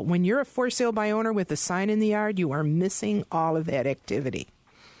well. When you're a for sale by owner with a sign in the yard, you are missing all of that activity.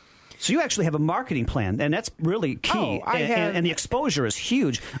 So you actually have a marketing plan, and that's really key. And the exposure is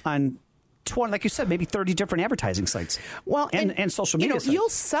huge on 20, like you said, maybe 30 different advertising sites. Well, and social media sites. You'll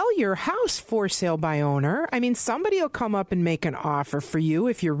sell your house for sale by owner. I mean, somebody will come up and make an offer for you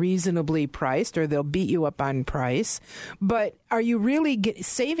if you're reasonably priced, or they'll beat you up on price. But are you really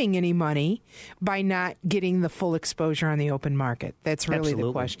saving any money by not getting the full exposure on the open market? That's really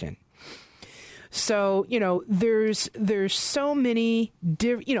the question. So, there's so many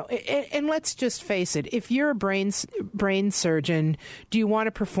and let's just face it. If you're a brain surgeon, do you want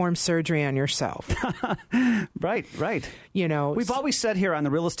to perform surgery on yourself? Right. We've always said here on the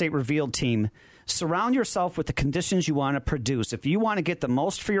Real Estate Revealed team, surround yourself with the conditions you want to produce. If you want to get the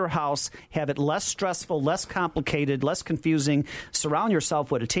most for your house, have it less stressful, less complicated, less confusing, surround yourself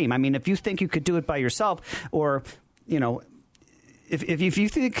with a team. I mean, if you think you could do it by yourself, or, if you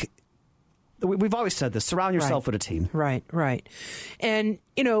think... We've always said this, surround yourself with a team. Right. And,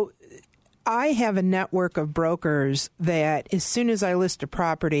 I have a network of brokers that as soon as I list a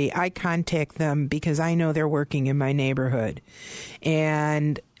property, I contact them because I know they're working in my neighborhood.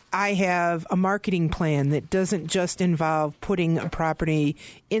 And I have a marketing plan that doesn't just involve putting a property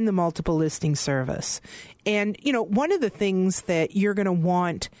in the multiple listing service. And, one of the things that you're going to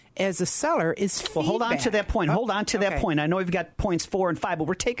want as a seller is feedback. Well, hold on to that point. That point. I know we've got points 4 and 5, but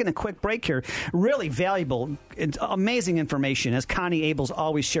we're taking a quick break here. Really valuable, amazing information, as Connie Abels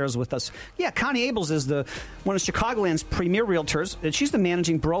always shares with us. Yeah, Connie Abels is one of Chicagoland's premier realtors, and she's the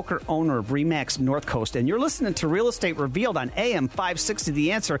managing broker owner of RE/MAX North Coast. And you're listening to Real Estate Revealed on AM 560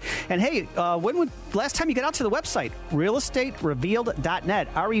 The Answer. And hey, last time you got out to the website, realestaterevealed.net,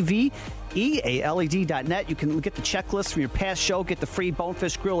 REVEALED.net. You can get the checklist from your past show, get the free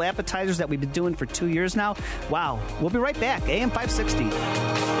Bonefish Grill appetizers that we've been doing for 2 years now. Wow. We'll be right back. AM 560.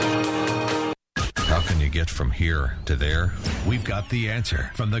 How can you get from here to there? We've got the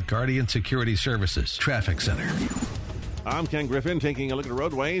answer from the Guardian Security Services Traffic Center. I'm Ken Griffin, taking a look at the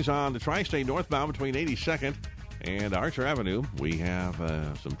roadways on the Tri-State northbound between 82nd and Archer Avenue. We have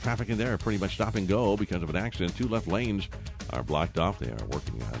some traffic in there, pretty much stop and go because of an accident. 2 left lanes are blocked off. They are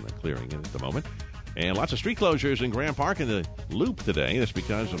working on clearing it at the moment. And lots of street closures in Graham Park in the Loop today. That's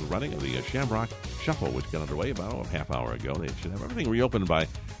because of the running of the Shamrock Shuffle, which got underway about a half hour ago. They should have everything reopened by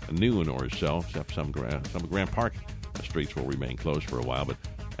noon or so, except some Graham Park streets will remain closed for a while. But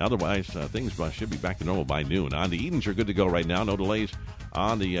otherwise, things should be back to normal by noon. On the Edens are good to go right now. No delays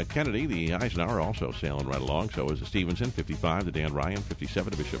on the Kennedy. The Eisenhower also sailing right along. So is the Stevenson, 55 to Dan Ryan,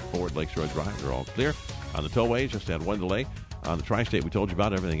 57 to Bishop Ford, Lakeshore Drive. They're all clear. On the tollways, just had one delay. On the Tri-State, we told you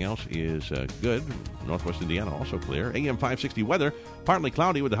about. Everything else is good. Northwest Indiana also clear. AM 560 weather, partly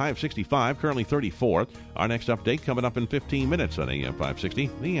cloudy with a high of 65, currently 34. Our next update coming up in 15 minutes on AM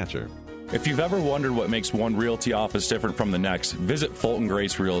 560. The Answer. If you've ever wondered what makes one realty office different from the next, visit Fulton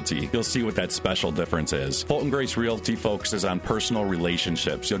Grace Realty. You'll see what that special difference is. Fulton Grace Realty focuses on personal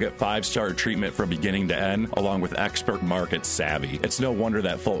relationships. You'll get 5-star treatment from beginning to end, along with expert market savvy. It's no wonder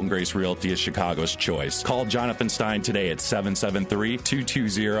that Fulton Grace Realty is Chicago's choice. Call Jonathan Stein today at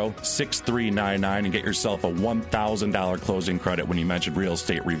 773-220-6399 and get yourself a $1,000 closing credit when you mention Real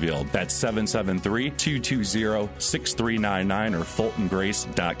Estate Revealed. That's 773-220-6399 or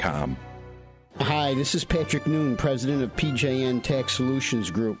FultonGrace.com. Hi, this is Patrick Noon, president of PJN Tax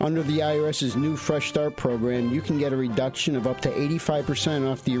Solutions Group. Under the IRS's new Fresh Start program, you can get a reduction of up to 85%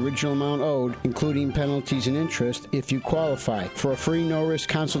 off the original amount owed, including penalties and interest, if you qualify. For a free no-risk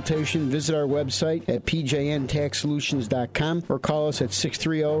consultation, visit our website at pjntaxsolutions.com or call us at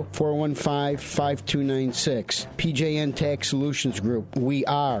 630-415-5296. PJN Tax Solutions Group. We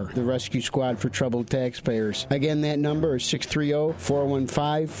are the rescue squad for troubled taxpayers. Again, that number is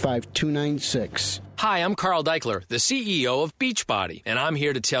 630-415-5296. Hi, I'm Carl Deichler, the CEO of Beachbody, and I'm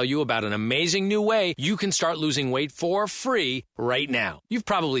here to tell you about an amazing new way you can start losing weight for free right now. You've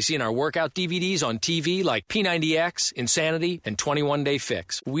probably seen our workout DVDs on TV like P90X, Insanity, and 21 Day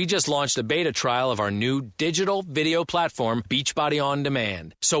Fix. We just launched a beta trial of our new digital video platform, Beachbody On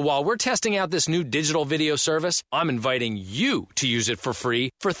Demand. So while we're testing out this new digital video service, I'm inviting you to use it for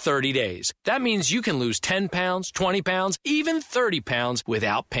free for 30 days. That means you can lose 10 pounds, 20 pounds, even 30 pounds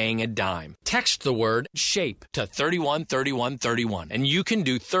without paying a dime. Text the word SHAPE to 313131, and you can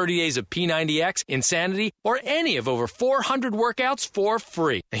do 30 days of P90X, Insanity, or any of over 400 workouts for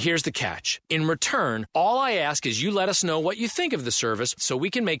free. Now here's the catch. In return, all I ask is you let us know what you think of the service so we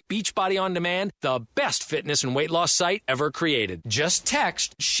can make Beachbody On Demand the best fitness and weight loss site ever created. Just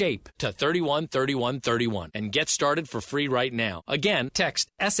text SHAPE to 313131 and get started for free right now. Again, text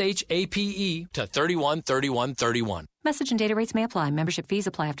SHAPE to 313131. Message and data rates may apply. Membership fees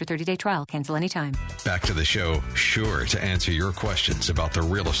apply after 30-day trial. Cancel anytime. Back to the show, sure to answer your questions about the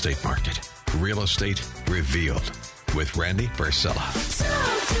real estate market. Real Estate Revealed with Randy Barcella.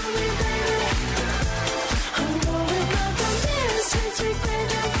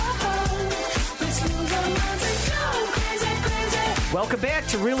 Welcome back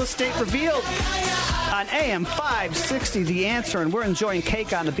to Real Estate Revealed on AM 560, The Answer, and we're enjoying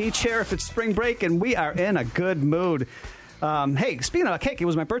cake on the beach here. If it's spring break, and we are in a good mood. Hey, speaking of cake, it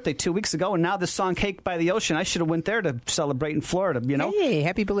was my birthday 2 weeks ago, and now this song "Cake by the Ocean," I should have went there to celebrate in Florida, you know? Hey,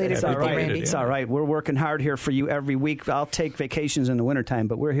 happy belated birthday, Randy. It's all right. We're working hard here for you every week. I'll take vacations in the wintertime,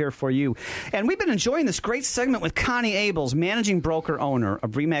 but we're here for you. And we've been enjoying this great segment with Connie Abels, managing broker-owner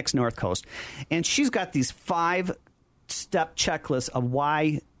of RE/MAX North Coast. And she's got these 5-step checklists of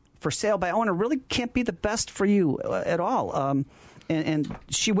why for sale by owner really can't be the best for you at all. And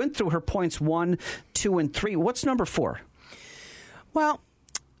she went through her points 1, 2, and 3. What's number 4? Well,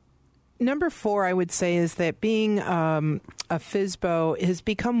 number 4, I would say, is that being a FSBO has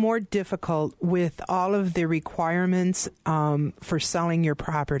become more difficult with all of the requirements for selling your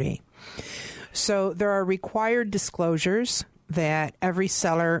property. So there are required disclosures that every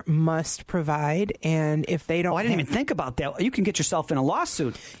seller must provide, and if they don't... I didn't even think about that. You can get yourself in a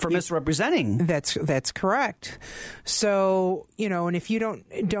lawsuit for misrepresenting. That's correct. So, you know, and if you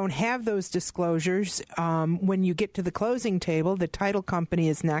don't have those disclosures, when you get to the closing table, the title company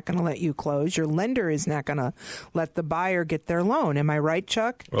is not going to let you close. Your lender is not going to let the buyer get their loan. Am I right,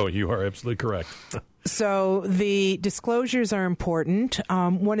 Chuck? Oh, you are absolutely correct. So the disclosures are important.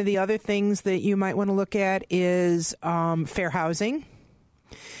 One of the other things that you might want to look at is fair housing.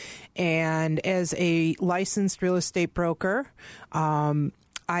 And as a licensed real estate broker, I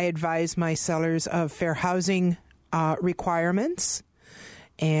advise my sellers of fair housing requirements.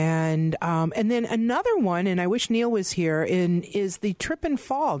 And then another one, and I wish Neil was here, is the trip and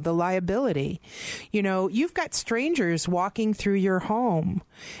fall, the liability. You know, you've got strangers walking through your home,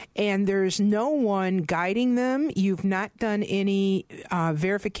 and there's no one guiding them. You've not done any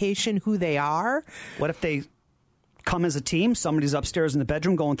verification who they are. What if they come as a team? Somebody's upstairs in the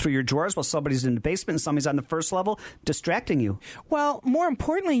bedroom going through your drawers while somebody's in the basement and somebody's on the first level distracting you. Well, more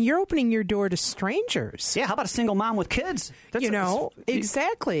importantly, you're opening your door to strangers. Yeah, how about a single mom with kids?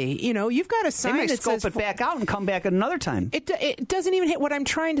 Exactly. You know, you've got a sign that says... They may scope it back out and come back at another time. It doesn't even hit what I'm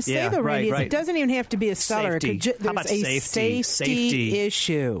trying to say, though, Randy, is it doesn't even have to be a seller. Safety. How about safety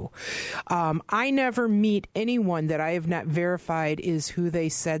issue. I never meet anyone that I have not verified is who they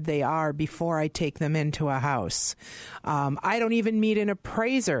said they are before I take them into a house. I don't even meet an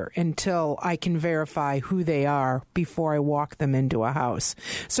appraiser until I can verify who they are before I walk them into a house.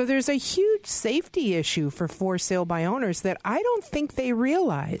 So there's a huge safety issue for sale by owners that I don't think they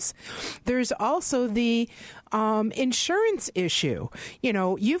realize. There's also the insurance issue. You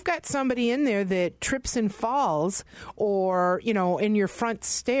know, you've got somebody in there that trips and falls, or, you know, in your front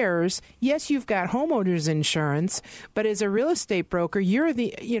stairs. Yes, you've got homeowners insurance, but as a real estate broker,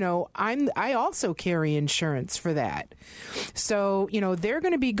 I also carry insurance for that. So, you know, they're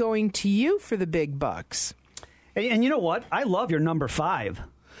going to be going to you for the big bucks. And you know what? I love your number 5.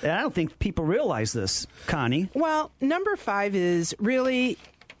 And I don't think people realize this, Connie. Well, number 5 is really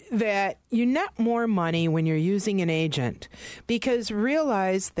that you net more money when you're using an agent, because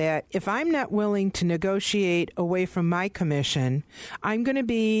realize that if I'm not willing to negotiate away from my commission, I'm going to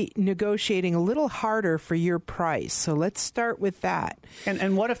be negotiating a little harder for your price. So let's start with that.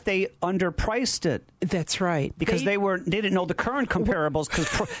 And what if they underpriced it? That's right. Because they didn't know the current comparables.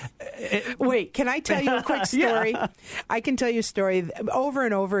 Wait, can I tell you a quick story? Yeah. I can tell you a story over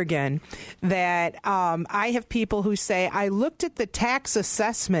and over again that I have people who say, I looked at the tax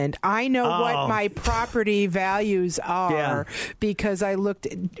assessment. I know what my property values are because I looked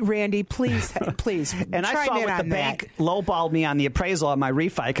at, Randy, please. And I saw what the bank lowballed me on the appraisal on my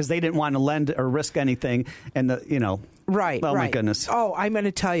refi because they didn't want to lend or risk anything. And Right. Oh, right. my goodness. Oh, I'm going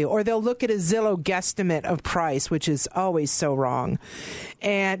to tell you. Or they'll look at a Zillow guesstimate of price, which is always so wrong.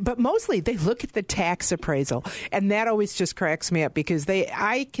 But mostly they look at the tax appraisal. And that always just cracks me up because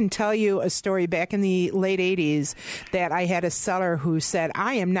I can tell you a story back in the late 80s that I had a seller who said,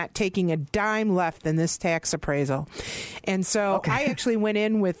 I am not taking a dime left in this tax appraisal. And so I actually went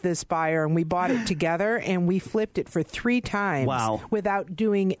in with this buyer and we bought it together and we flipped it for 3 times without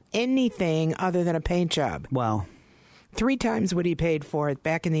doing anything other than a paint job. Wow. 3 times what he paid for it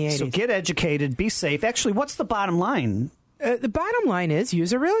back in the 80s. So get educated, be safe. Actually, what's the bottom line? The bottom line is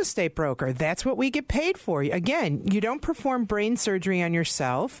use a real estate broker. That's what we get paid for. Again, you don't perform brain surgery on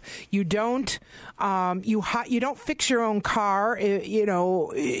yourself. You don't you don't fix your own car.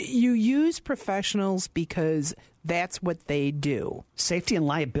 You use professionals because that's what they do. Safety and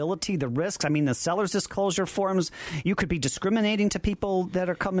liability, the risks. I mean, the seller's disclosure forms, you could be discriminating to people that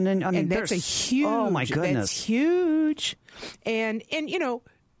are coming in. I mean, and that's a huge. Oh, my goodness. That's huge. And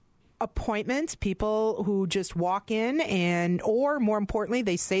appointments, people who just walk in or more importantly,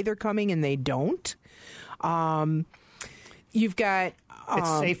 they say they're coming and they don't. You've got. It's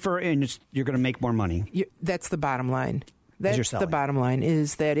safer and you're going to make more money. That's the bottom line. That's the bottom line,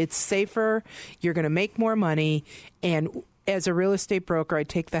 is that it's safer, you're going to make more money, and as a real estate broker, I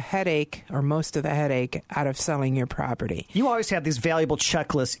take the headache, or most of the headache, out of selling your property. You always have these valuable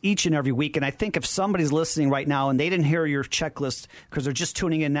checklists each and every week, and I think if somebody's listening right now and they didn't hear your checklist because they're just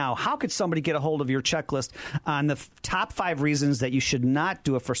tuning in now, how could somebody get a hold of your checklist on the top 5 reasons that you should not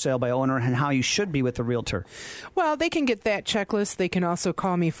do a for sale by owner and how you should be with a realtor? Well, they can get that checklist. They can also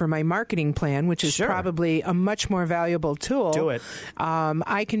call me for my marketing plan, which is probably a much more valuable tool. Do it.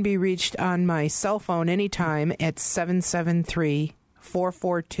 I can be reached on my cell phone anytime at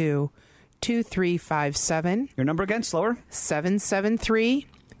 773-442-2357. Your number again, slower?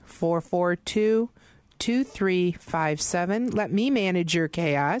 773-442-2357. Let me manage your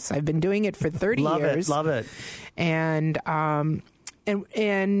chaos. I've been doing it for 30 years. Love it. And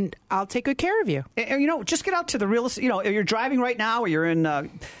I'll take good care of you. And, just get out to the real estate. If you're driving right now or you're in a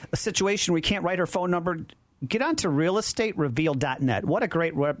situation where you can't write her phone number, get on to realestatereveal.net. What a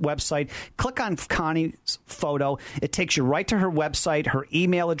great website. Click on Connie's photo. It takes you right to her website. Her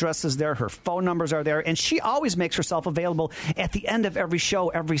email address is there. Her phone numbers are there. And she always makes herself available at the end of every show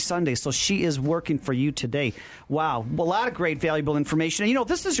every Sunday. So she is working for you today. Wow. A lot of great, valuable information. And,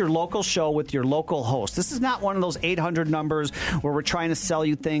 this is your local show with your local host. This is not one of those 800 numbers where we're trying to sell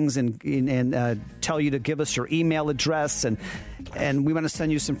you things and tell you to give us your email address and we want to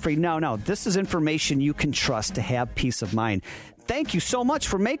send you some free. No. This is information you can trust to have peace of mind. Thank you so much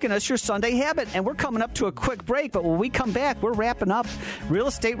for making us your Sunday habit. And we're coming up to a quick break, but when we come back, we're wrapping up Real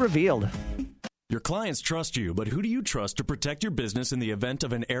Estate Revealed. Your clients trust you, but who do you trust to protect your business in the event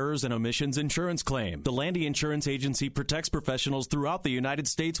of an errors and omissions insurance claim? The Landy Insurance Agency protects professionals throughout the United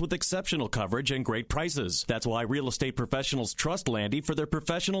States with exceptional coverage and great prices. That's why real estate professionals trust Landy for their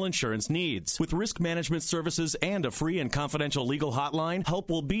professional insurance needs. With risk management services and a free and confidential legal hotline, help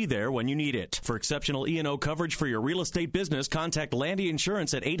will be there when you need it. For exceptional E&O coverage for your real estate business, contact Landy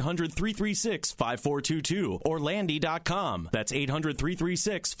Insurance at 800-336-5422 or landy.com. That's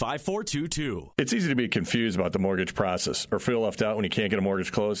 800-336-5422. It's easy to be confused about the mortgage process or feel left out when you can't get a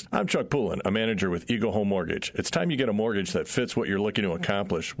mortgage closed. I'm Chuck Poulin, a manager with Eagle Home Mortgage. It's time you get a mortgage that fits what you're looking to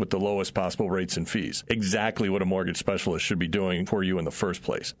accomplish with the lowest possible rates and fees. Exactly what a mortgage specialist should be doing for you in the first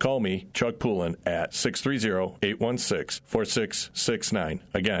place. Call me, Chuck Poulin, at 630-816-4669.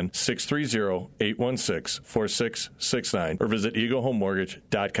 Again, 630-816-4669. Or visit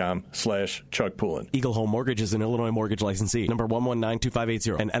EagleHomeMortgage.com/Chuck Poulin. Eagle Home Mortgage is an Illinois mortgage licensee. Number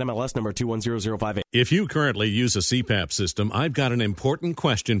 1192580 and NMLS number 210058. If you currently use a CPAP system, I've got an important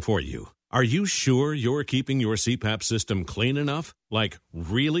question for you. Are you sure you're keeping your CPAP system clean enough? Like,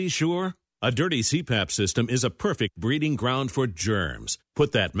 really sure? A dirty CPAP system is a perfect breeding ground for germs.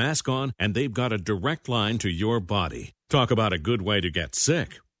 Put that mask on, and they've got a direct line to your body. Talk about a good way to get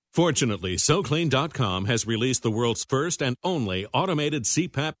sick. Fortunately, SoClean.com has released the world's first and only automated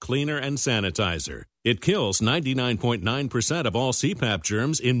CPAP cleaner and sanitizer. It kills 99.9% of all CPAP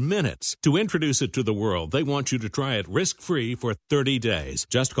germs in minutes. To introduce it to the world, they want you to try it risk-free for 30 days.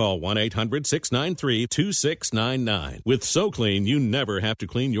 Just call 1-800-693-2699. With SoClean, you never have to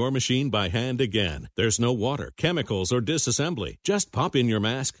clean your machine by hand again. There's no water, chemicals, or disassembly. Just pop in your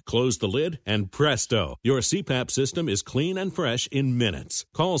mask, close the lid, and presto, your CPAP system is clean and fresh in minutes.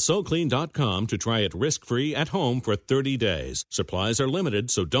 Call SoClean.com to try it risk-free at home for 30 days. Supplies are limited,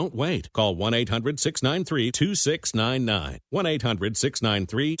 so don't wait. Call 1-800-693-2699.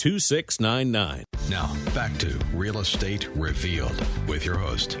 1-800-693-2699. Now, back to Real Estate Revealed with your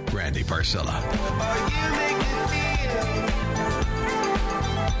host, Randy Barcella.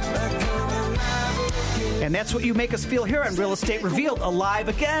 And that's what you make us feel here on Real Estate Revealed, alive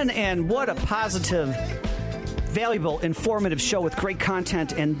again. And what a positive, valuable, informative show with great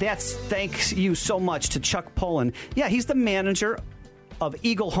content. And that's thanks you so much to Chuck Pullen. Yeah, he's the manager of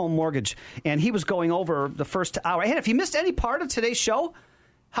Eagle Home Mortgage, and he was going over the first hour. And if you missed any part of today's show,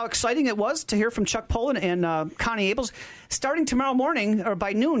 how exciting it was to hear from Chuck Pullen and Connie Abels. Starting tomorrow morning or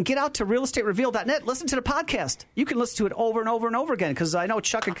by noon, get out to realestatereveal.net. Listen to the podcast. You can listen to it over and over and over again because I know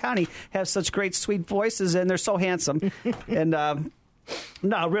Chuck and Connie have such great, sweet voices, and they're so handsome. And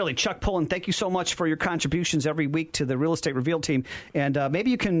no, really, Chuck Pullen, thank you so much for your contributions every week to the Real Estate Revealed team. And maybe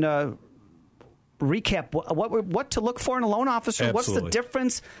you can recap what to look for in a loan officer. Absolutely. What's the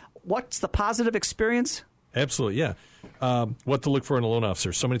difference? What's the positive experience? Absolutely, yeah. What to look for in a loan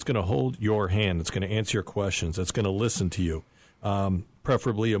officer. Somebody's going to hold your hand. That's going to answer your questions. That's going to listen to you.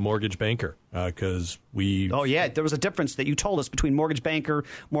 Preferably a mortgage banker because we... Oh, yeah. There was a difference that you told us between mortgage banker,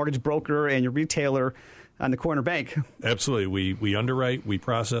 mortgage broker, and your retailer on the corner bank. Absolutely. We underwrite, we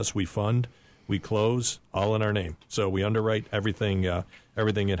process, we fund, we close, all in our name. So we underwrite everything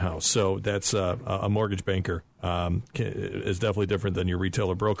in-house. So that's a mortgage banker is definitely different than your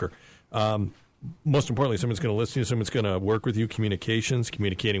retailer broker. Most importantly, someone's going to listen to you, someone's going to work with you,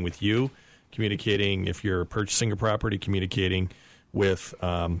 communicating with you, communicating if you're purchasing a property, communicating with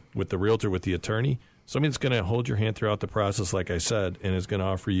the realtor, with the attorney. Somebody's going to hold your hand throughout the process, like I said, and is going to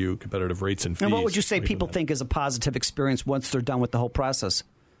offer you competitive rates and fees. And what would you say people think is a positive experience once they're done with the whole process?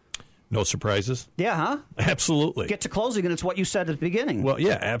 No surprises? Yeah, huh? Absolutely. Get to closing, and it's what you said at the beginning. Well,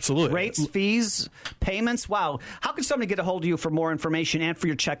 yeah, absolutely. Rates, fees, payments. Wow. How can somebody get a hold of you for more information and for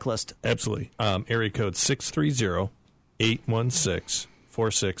your checklist? Absolutely. Area code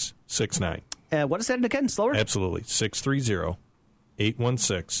 630-816-4669. What is that again? Slower? Absolutely.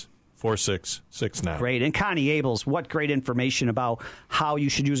 630-816-4669. Great. And Connie Abels, what great information about how you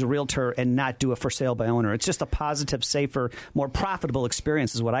should use a realtor and not do a for sale by owner. It's just a positive, safer, more profitable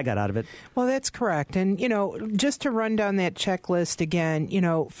experience is what I got out of it. Well, that's correct. And, just to run down that checklist again,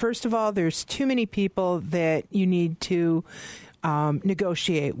 first of all, there's too many people that you need to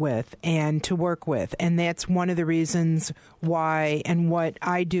negotiate with and to work with. And that's one of the reasons why and what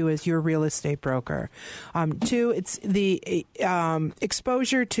I do as your real estate broker. Two, it's the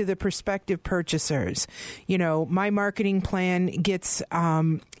exposure to the prospective purchasers. My marketing plan gets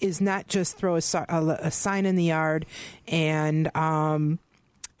is not just throw a sign in the yard and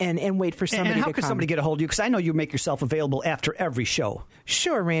wait for somebody to come. And how can somebody get a hold of you? Because I know you make yourself available after every show.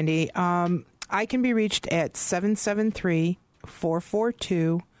 Sure, Randy. I can be reached at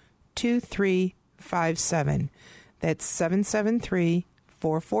 773-442-2357. That's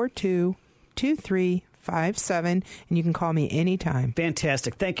 773-442-2357, and you can call me anytime.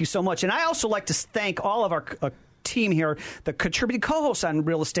 Fantastic. Thank you so much. And I also like to thank all of our team here, the contributing co-hosts on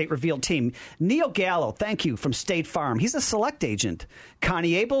Real Estate Revealed team. Neil Gallo, thank you, from State Farm. He's a select agent.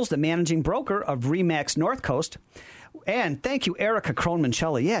 Connie Abels, the managing broker of RE/MAX North Coast. And thank you, Erica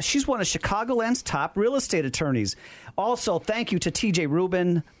Kronman-Shelley. Yeah, she's one of Chicagoland's top real estate attorneys. Also, thank you to TJ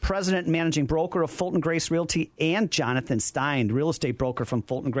Rubin, president and managing broker of Fulton Grace Realty, and Jonathan Stein, real estate broker from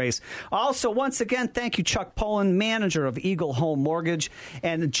Fulton Grace. Also, once again, thank you, Chuck Pullen, manager of Eagle Home Mortgage,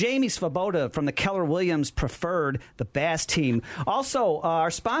 and Jamie Svoboda from the Keller Williams Preferred, the Bass team. Also,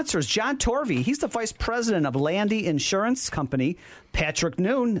 our sponsors, John Torvey, he's the vice president of Landy Insurance Company, Patrick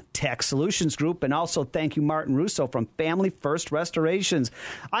Noon, Tax Solutions Group, and also thank you, Martin Russo from Family First Restorations.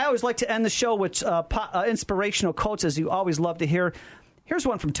 I always like to end the show with inspirational quotes, as you always love to hear. Here's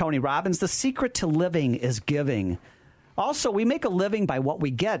one from Tony Robbins. The secret to living is giving. Also, we make a living by what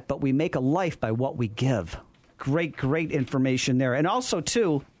we get, but we make a life by what we give. Great, great information there. And also,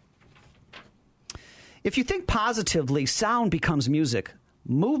 too, if you think positively, sound becomes music.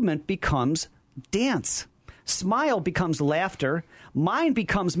 Movement becomes dance. Smile becomes laughter, mind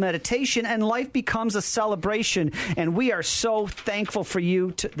becomes meditation, and life becomes a celebration. And we are so thankful for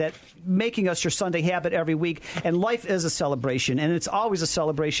you that making us your Sunday habit every week. And life is a celebration, and it's always a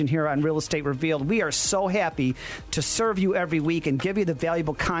celebration here on Real Estate Revealed. We are so happy to serve you every week and give you the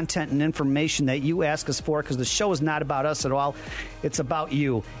valuable content and information that you ask us for, because the show is not about us at all. It's about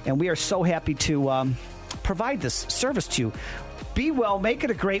you. And we are so happy to provide this service to you. Be well. Make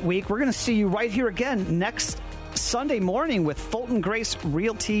it a great week. We're going to see you right here again next Sunday morning with Fulton Grace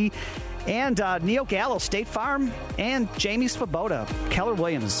Realty and Neil Gallo, State Farm, and Jamie Svoboda, Keller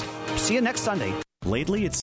Williams. See you next Sunday. Lately, it's